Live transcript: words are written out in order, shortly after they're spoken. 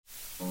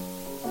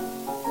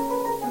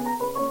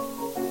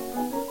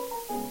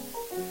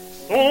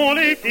sont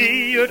les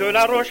filles de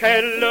la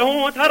Rochelle,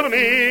 ont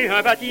armé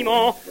un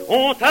bâtiment,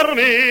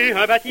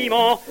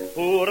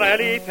 pour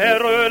aller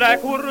faire la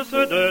course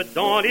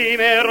dans les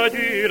mers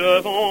du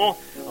Levant.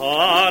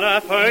 Ah,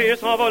 la feuille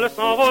s'envole,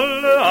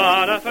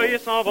 ah, la feuille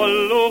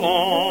s'envole au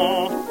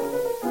vent.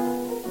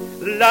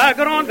 La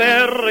grande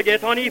vergue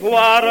est en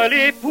ivoire,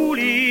 les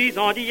poulies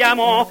en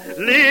diamant,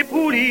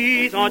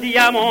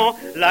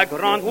 la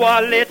grande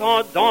voile est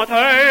en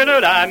dentelle,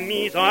 la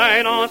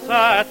misaine en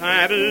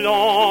satin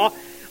blanc.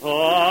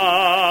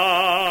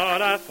 Ah,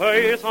 la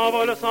feuille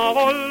s'envole,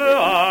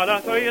 ah, la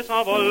feuille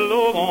s'envole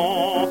au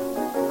vent.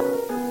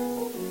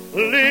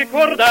 Les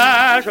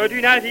cordages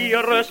du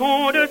navire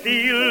sont de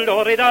fil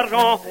d'or et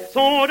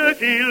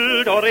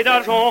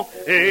d'argent,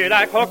 et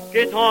la coque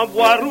est en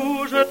bois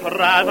rouge,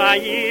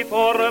 travaillée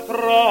fort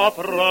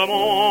proprement.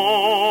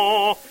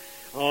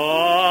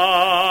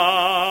 Ah,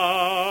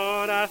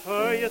 la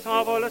feuille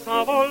s'envole,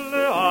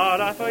 ah,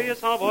 la feuille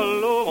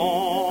s'envole au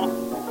vent.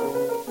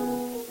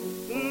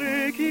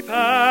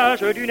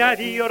 L'équipage du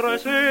navire,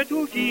 c'est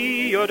tout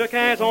fille de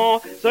 15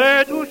 ans,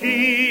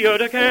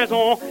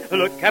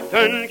 le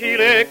capitaine qui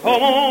les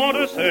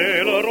commande,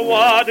 c'est le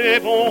roi des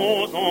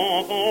bons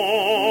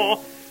enfants.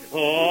 Ah,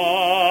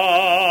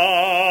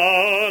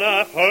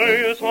 la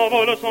feuille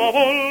s'envole,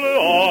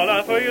 ah,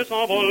 la feuille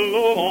s'envole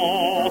au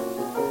vent.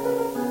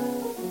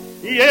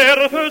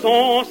 Hier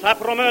faisons sa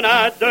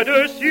promenade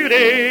dessus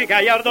les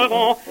gaillards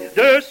devant,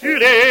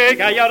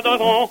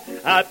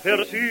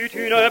 aperçut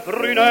une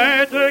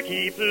brunette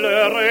qui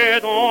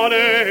pleurait dans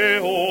les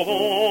hauts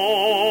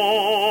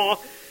vents.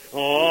 Oh,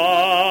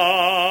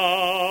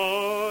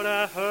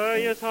 la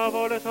feuille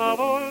s'envole,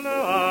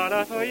 ah,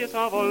 la feuille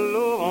s'envole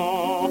au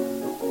vent.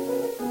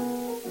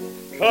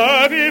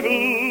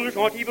 Qu'avez-vous,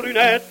 gentille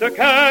brunette,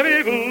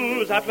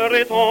 qu'avez-vous à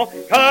pleurer tant,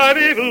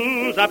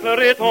 avez-vous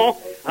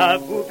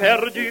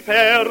perdu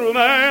père ou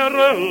mère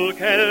ou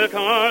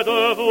quelqu'un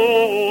de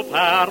vos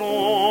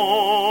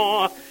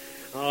parents?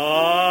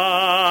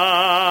 Ah,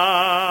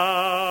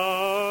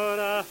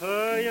 la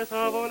feuille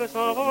s'envole,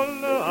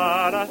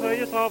 ah, la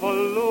feuille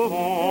s'envole au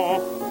vent.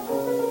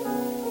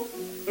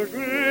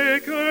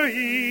 J'ai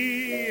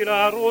cueilli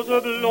la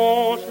rose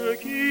blanche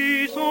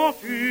qui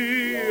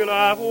s'enfuit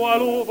la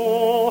voile au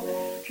vent,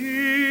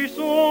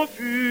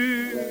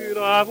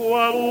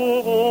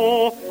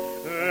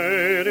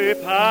 Elle est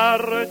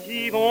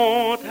partie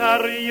vent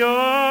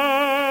arrière,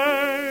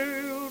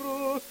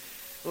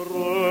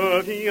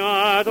 revient